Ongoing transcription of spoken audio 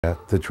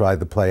to try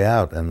the play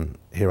out, and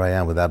here I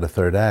am without a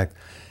third act.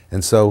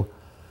 And so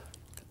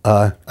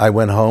I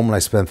went home and I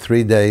spent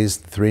 3 days,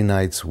 3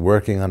 nights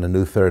working on a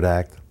new third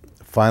act.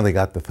 Finally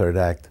got the third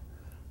act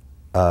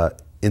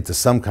into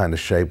some kind of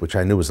shape, which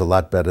I knew was a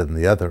lot better than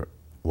the other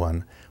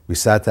one. We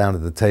sat down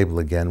at the table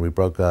again. We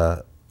broke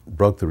the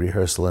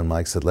rehearsal, and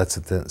Mike said, let's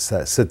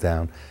sit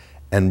down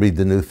and read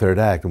the new third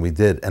act, and we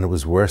did, and it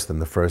was worse than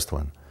the first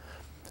one.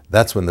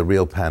 That's when the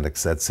real panic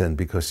sets in,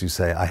 because you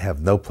say, I have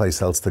no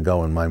place else to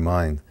go in my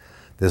mind.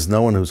 There's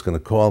no one who's going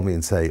to call me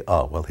and say,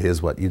 oh, well,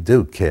 here's what you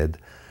do, kid.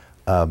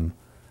 I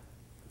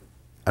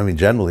mean,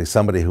 generally,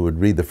 somebody who would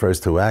read the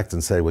first 2 acts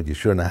and say, well, you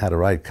sure know how to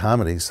write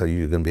comedy, so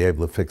you're going to be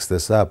able to fix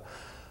this up.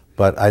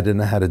 But I didn't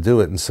know how to do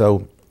it. And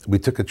so we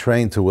took a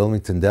train to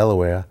Wilmington,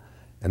 Delaware,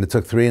 and it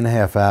took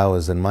 3.5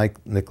 hours, and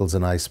Mike Nichols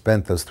and I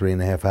spent those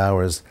 3.5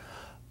 hours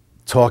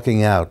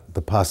talking out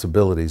the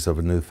possibilities of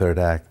a new third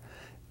act.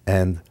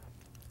 And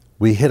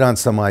we hit on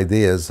some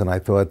ideas, and I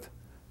thought,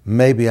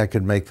 maybe I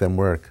could make them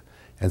work.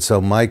 And so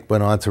Mike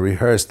went on to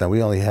rehearse. Now,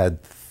 we only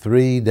had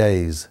 3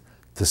 days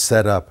to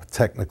set up,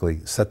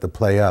 technically, set the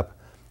play up,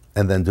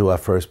 and then do our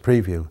first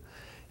preview.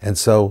 And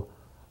so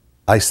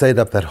I stayed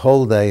up that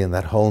whole day and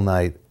that whole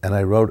night, and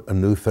I wrote a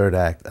new third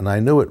act. And I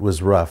knew it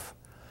was rough.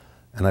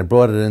 And I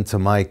brought it into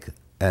Mike,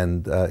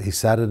 and he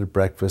sat at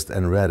breakfast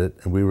and read it.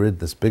 And we were in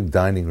this big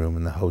dining room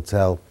in the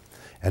hotel.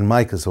 And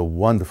Mike is a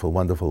wonderful,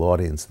 wonderful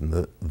audience,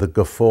 and the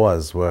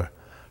guffaws were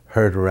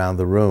heard around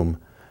the room.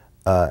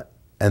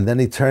 And then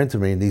he turned to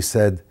me and he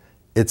said,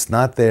 it's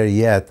not there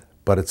yet,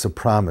 but it's a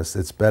promise.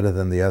 It's better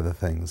than the other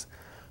things.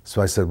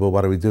 So I said, well,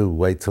 what do?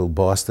 Wait till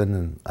Boston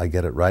and I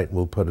get it right and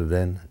we'll put it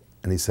in?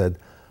 And he said,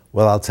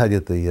 well, I'll tell you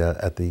at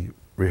the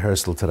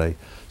rehearsal today.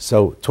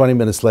 So 20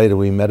 minutes later,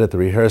 we met at the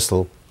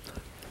rehearsal,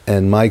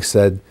 and Mike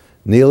said,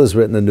 Neil has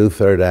written a new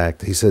third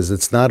act. He says,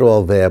 it's not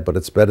all there, but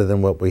it's better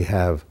than what we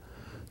have.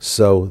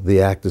 So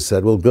the actor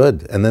said, well,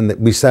 good. And then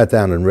we sat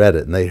down and read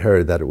it, and they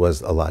heard that it was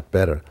a lot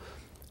better.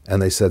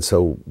 And they said,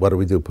 so what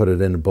do? Put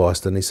it in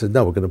Boston? He said,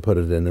 no, we're going to put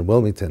it in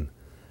Wilmington.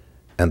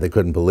 And they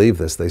couldn't believe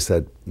this. They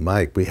said,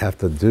 Mike, we have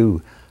to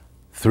do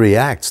 3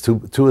 acts.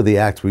 Two of the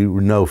acts we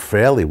know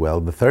fairly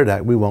well. The third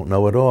act we won't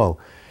know at all.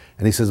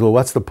 And he says, well,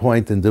 what's the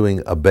point in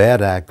doing a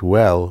bad act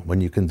well when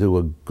you can do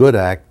a good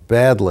act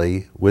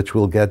badly, which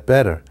will get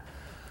better?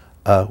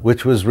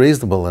 Which was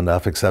reasonable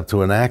enough, except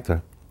to an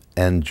actor.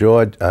 And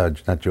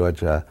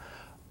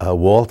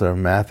Walter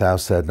Matthau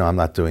said, no, I'm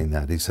not doing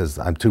that. He says,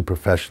 I'm too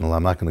professional.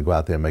 I'm not going to go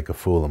out there and make a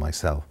fool of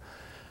myself.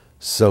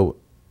 So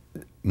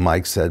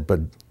Mike said,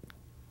 but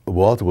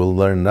Walter will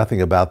learn nothing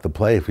about the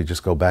play if we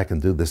just go back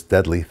and do this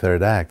deadly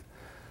third act.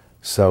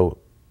 So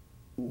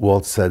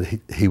Walt said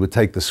he would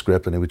take the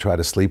script and he would try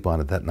to sleep on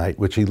it that night,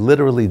 which he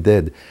literally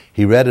did.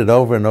 He read it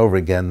over and over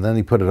again, and then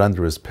he put it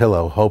under his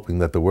pillow, hoping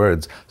that the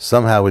words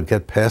somehow would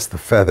get past the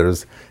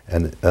feathers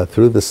and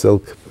through the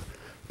silk,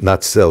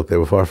 not silk, they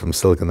were far from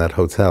silk in that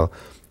hotel,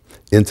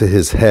 into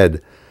his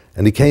head.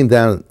 And he came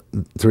down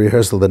to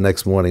rehearsal the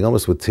next morning,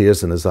 almost with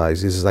tears in his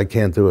eyes. He says, I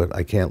can't do it,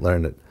 I can't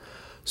learn it.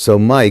 So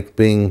Mike,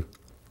 being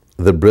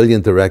the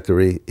brilliant director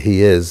he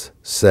is,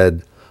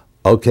 said,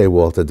 okay,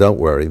 Walter, don't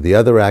worry. The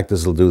other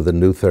actors will do the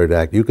new third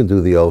act. You can do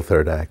the old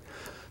third act.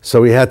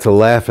 So he had to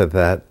laugh at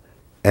that.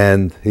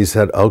 And he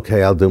said,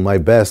 okay, I'll do my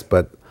best,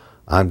 but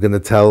I'm going to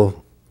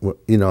tell,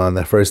 you know, on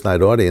the first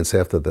night audience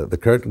after the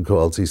curtain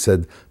calls, he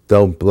said,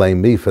 don't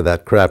blame me for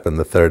that crap in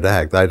the third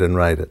act. I didn't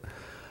write it.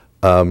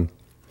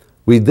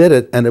 We did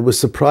it, and it was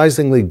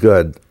surprisingly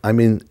good. I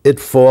mean, it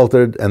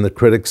faltered, and the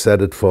critics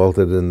said it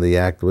faltered, and the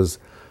act was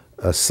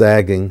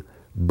sagging.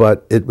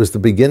 But it was the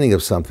beginning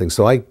of something.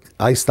 So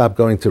I stopped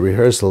going to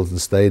rehearsals and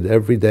stayed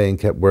every day and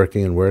kept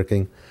working and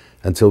working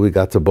until we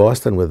got to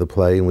Boston with the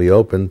play, and we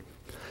opened.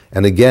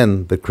 And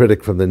again, the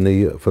critic from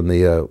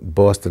the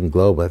Boston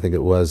Globe, I think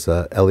it was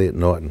Elliot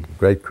Norton,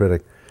 great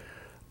critic,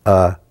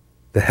 the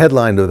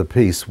headline of the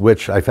piece,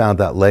 which I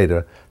found out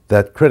later,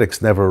 that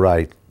critics never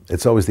write.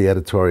 It's always the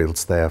editorial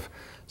staff.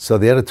 So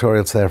the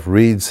editorial staff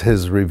reads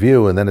his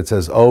review, and then it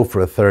says, oh,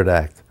 for a third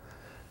act.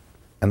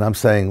 And I'm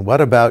saying,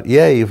 what about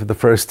yay for the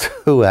first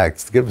 2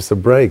 acts? Give us a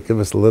break, give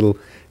us a little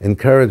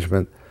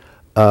encouragement.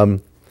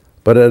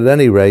 But at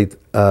any rate,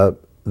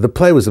 the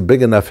play was a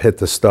big enough hit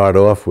to start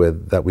off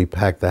with that we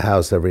packed the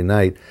house every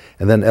night.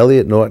 And then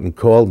Elliot Norton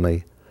called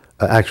me.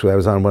 Actually, I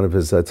was on one of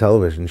his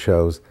television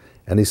shows,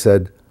 and he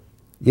said,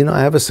 you know, I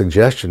have a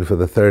suggestion for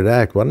the third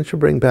act. Why don't you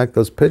bring back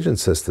those Pigeon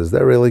Sisters?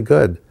 They're really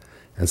good.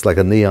 And it's like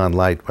a neon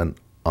light went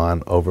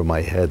on over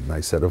my head. And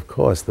I said, of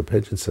course, the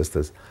Pigeon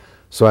Sisters.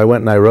 So I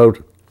went and I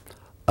wrote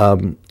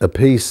a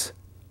piece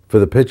for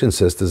the Pigeon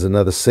Sisters,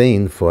 another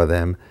scene for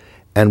them,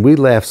 and we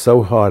laughed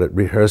so hard at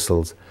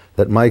rehearsals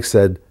that Mike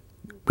said,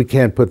 we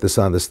can't put this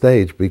on the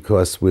stage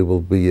because we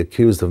will be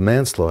accused of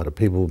manslaughter.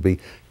 People will be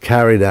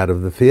carried out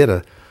of the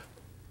theater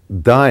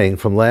dying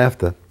from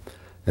laughter.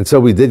 And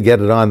so we did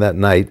get it on that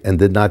night and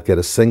did not get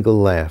a single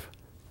laugh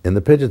in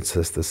the Pigeon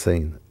Sisters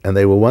scene. And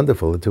they were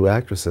wonderful, the 2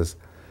 actresses.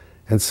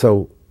 And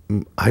so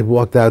I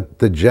walked out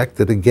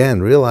dejected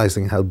again,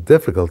 realizing how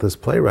difficult this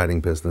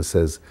playwriting business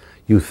is.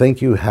 You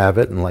think you have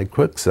it, and like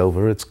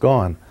Quicksilver, it's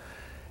gone.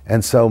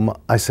 And so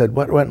I said,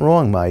 what went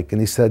wrong, Mike? And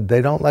he said,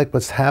 they don't like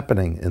what's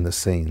happening in the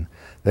scene.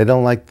 They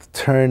don't like the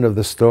turn of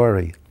the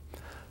story.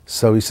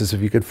 So he says,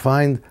 if you could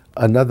find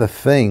another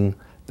thing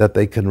that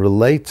they can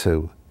relate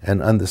to and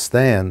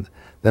understand,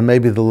 then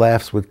maybe the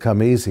laughs would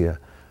come easier.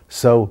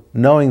 So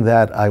knowing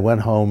that, I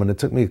went home, and it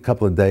took me a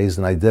couple of days,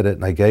 and I did it,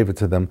 and I gave it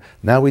to them.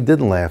 Now we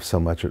didn't laugh so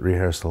much at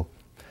rehearsal.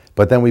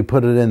 But then we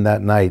put it in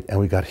that night, and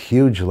we got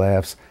huge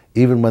laughs,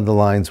 even when the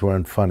lines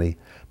weren't funny,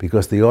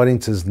 because the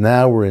audiences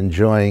now were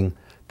enjoying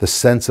the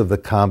sense of the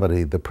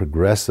comedy, the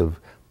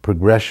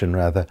progression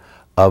rather,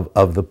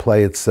 of the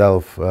play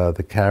itself,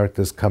 the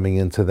characters coming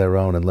into their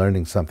own and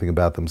learning something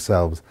about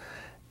themselves.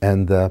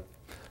 And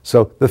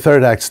so the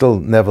third act still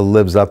never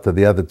lives up to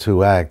the other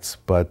two acts,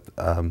 but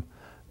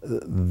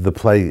the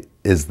play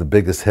is the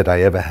biggest hit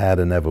I ever had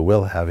and ever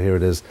will have. Here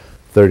it is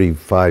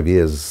 35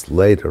 years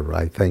later,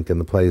 I think, and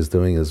the play is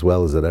doing as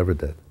well as it ever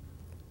did.